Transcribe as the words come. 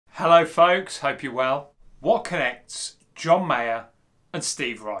Hello folks, hope you're well. What connects John Mayer and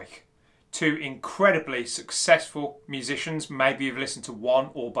Steve Reich? Two incredibly successful musicians. Maybe you've listened to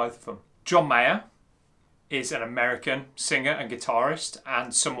one or both of them. John Mayer is an American singer and guitarist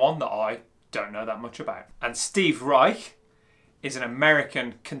and someone that I don't know that much about. And Steve Reich is an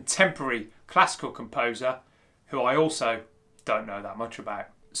American contemporary classical composer who I also don't know that much about.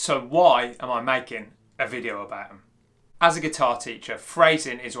 So why am I making a video about him? As a guitar teacher,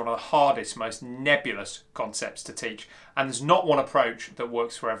 phrasing is one of the hardest, most nebulous concepts to teach, and there's not one approach that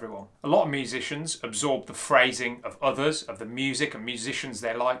works for everyone. A lot of musicians absorb the phrasing of others, of the music and musicians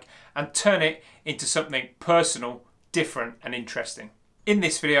they like, and turn it into something personal, different and interesting. In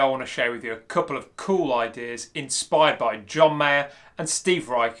this video I want to share with you a couple of cool ideas inspired by John Mayer and Steve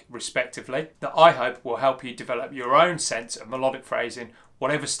Reich respectively, that I hope will help you develop your own sense of melodic phrasing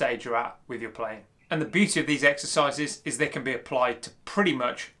whatever stage you're at with your playing. And the beauty of these exercises is they can be applied to pretty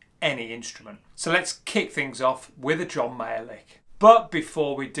much any instrument. So let's kick things off with a John Mayer lick. But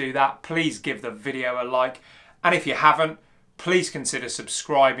before we do that, please give the video a like. And if you haven't, please consider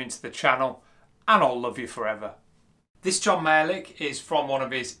subscribing to the channel and I'll love you forever. This John Mayer lick is from one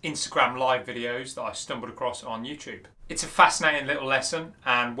of his Instagram live videos that I stumbled across on YouTube. It's a fascinating little lesson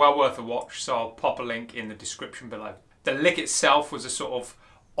and well worth a watch, so I'll pop a link in the description below. The lick itself was a sort of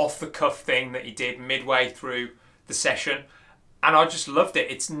off-the-cuff thing that he did midway through the session and I just loved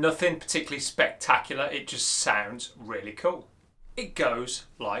it. It's nothing particularly spectacular, it just sounds really cool. It goes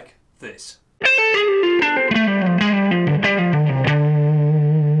like this.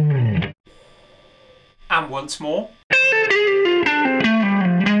 And once more.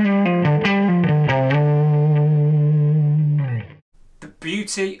 The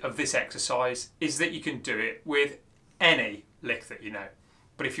beauty of this exercise is that you can do it with any lick that you know.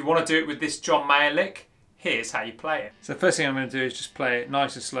 But if you want to do it with this John Mayer lick, here's how you play it. So the first thing I'm going to do is just play it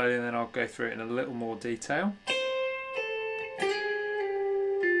nice and slowly and then I'll go through it in a little more detail.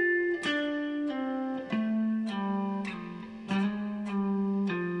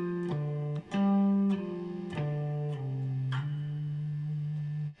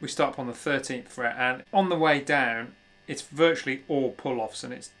 We start up on the 13th fret and on the way down it's virtually all pull-offs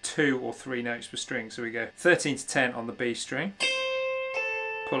and it's 2 or 3 notes per string. So we go 13 to 10 on the B string.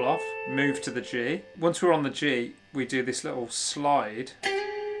 Pull off, move to the G. Once we're on the G, we do this little slide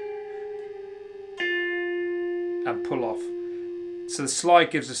and pull off. So the slide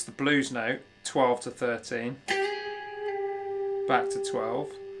gives us the blues note, 12 to 13, back to 12,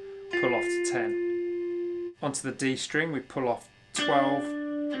 pull off to 10. Onto the D string, we pull off 12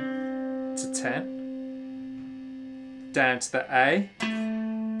 to 10, down to the A,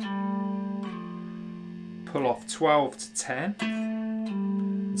 pull off 12 to 10,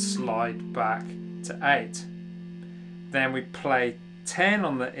 slide back to 8. Then we play 10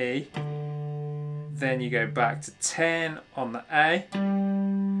 on the E, then you go back to 10 on the A,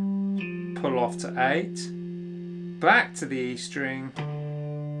 pull off to 8, back to the E string,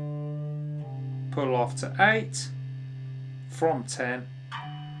 pull off to 8 from 10,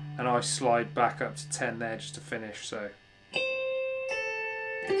 and I slide back up to 10 there just to finish. So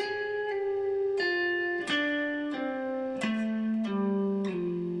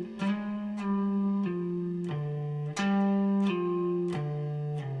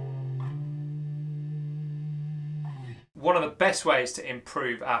one of the best ways to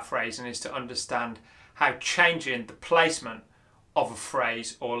improve our phrasing is to understand how changing the placement of a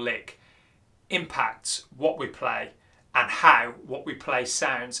phrase or lick impacts what we play and how what we play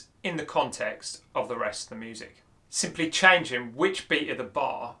sounds in the context of the rest of the music. Simply changing which beat of the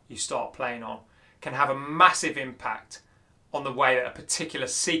bar you start playing on can have a massive impact on the way that a particular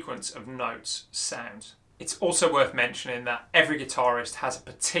sequence of notes sounds. It's also worth mentioning that every guitarist has a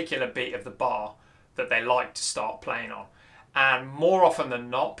particular beat of the bar that they like to start playing on, and more often than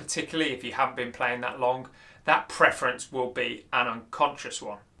not, particularly if you haven't been playing that long, that preference will be an unconscious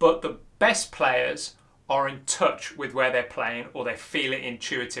one. But the best players are in touch with where they're playing, or they feel it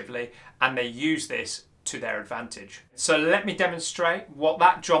intuitively and they use this to their advantage. So let me demonstrate what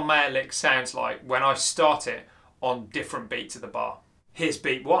that John Mayer lick sounds like when I start it on different beats of the bar. Here's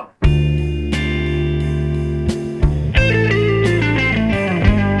beat 1.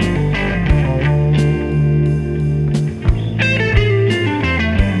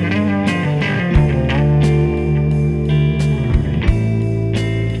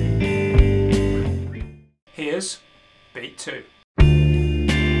 Here's beat 2.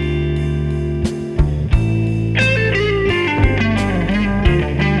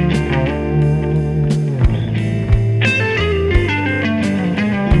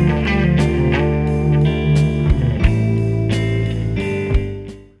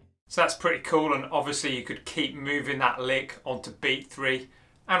 So that's pretty cool, and obviously you could keep moving that lick onto beat 3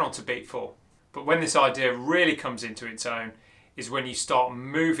 and onto beat 4. But when this idea really comes into its own is when you start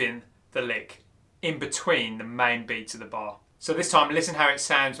moving the lick in between the main beats of the bar. So this time, listen how it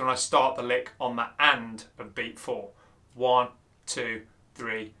sounds when I start the lick on the and of beat 4. 1, 2,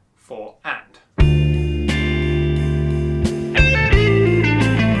 3, 4, and.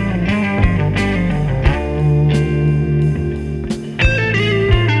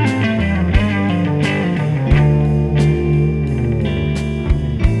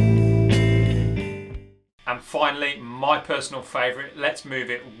 And finally, my personal favourite, let's move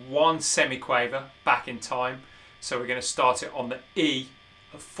it one semiquaver back in time. So we're going to start it on the E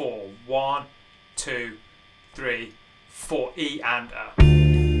of 4. 1, 2, 3, 4, E and A.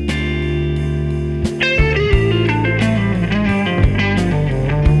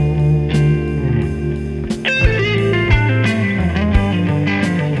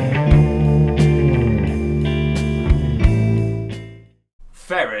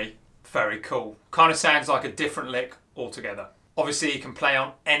 Very cool. Kind of sounds like a different lick altogether. Obviously you can play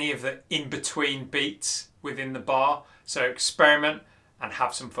on any of the in-between beats within the bar, so experiment and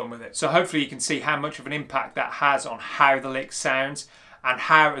have some fun with it. So hopefully you can see how much of an impact that has on how the lick sounds and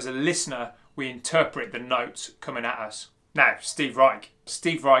how as a listener we interpret the notes coming at us. Now, Steve Reich.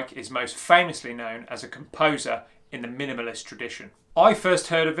 Steve Reich is most famously known as a composer in the minimalist tradition. I first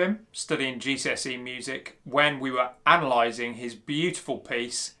heard of him studying GCSE music when we were analysing his beautiful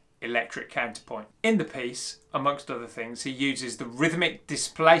piece Electric Counterpoint. In the piece, amongst other things, he uses the rhythmic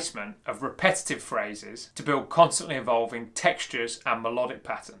displacement of repetitive phrases to build constantly evolving textures and melodic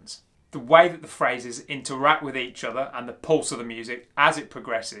patterns. The way that the phrases interact with each other and the pulse of the music as it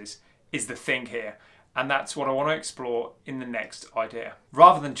progresses is the thing here, and that's what I want to explore in the next idea.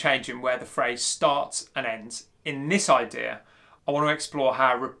 Rather than changing where the phrase starts and ends, in this idea I want to explore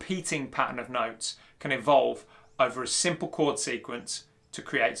how a repeating pattern of notes can evolve over a simple chord sequence to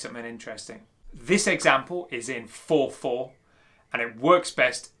create something interesting. This example is in 4/4 and it works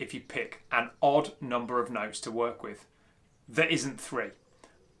best if you pick an odd number of notes to work with. There isn't 3.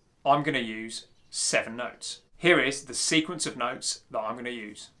 I'm going to use 7 notes. Here is the sequence of notes that I'm going to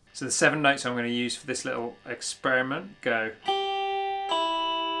use. So the 7 notes I'm going to use for this little experiment go.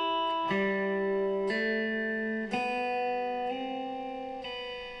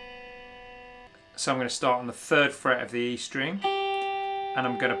 So I'm going to start on the 3rd fret of the E string, and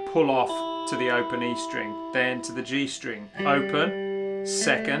I'm going to pull off to the open E string, then to the G string, open,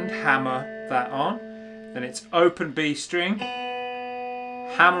 2nd, hammer that on, then it's open B string,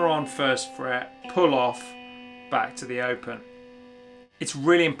 hammer on 1st fret, pull off, back to the open. It's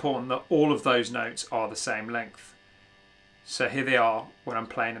really important that all of those notes are the same length. So here they are when I'm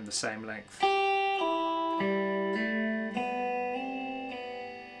playing them the same length.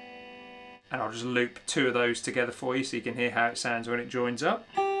 And I'll just loop 2 of those together for you so you can hear how it sounds when it joins up.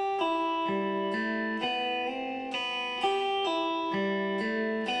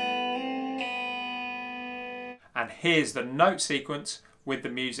 And here's the note sequence with the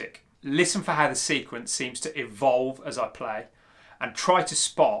music. Listen for how the sequence seems to evolve as I play, and try to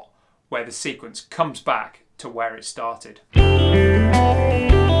spot where the sequence comes back to where it started.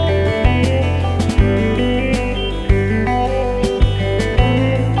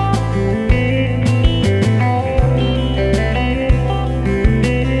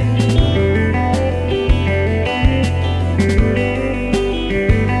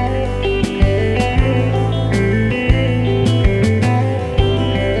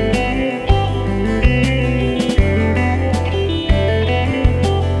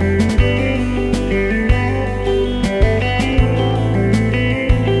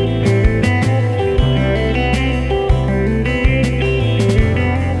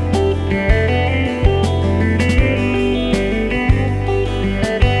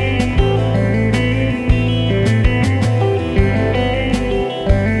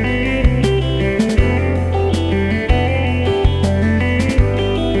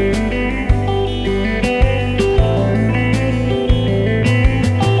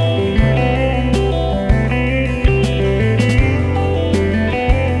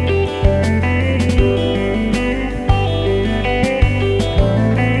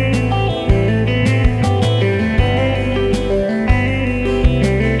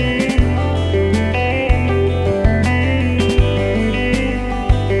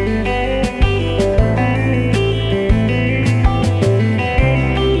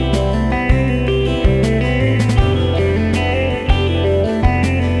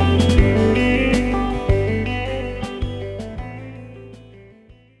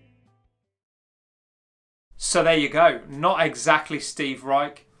 So there you go, not exactly Steve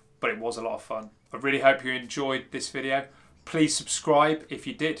Reich, but it was a lot of fun. I really hope you enjoyed this video. Please subscribe if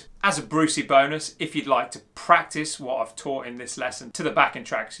you did. As a Brucey bonus, if you'd like to practice what I've taught in this lesson to the backing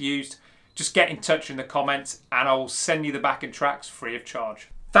tracks used, just get in touch in the comments and I'll send you the backing tracks free of charge.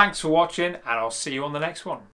 Thanks for watching, and I'll see you on the next one.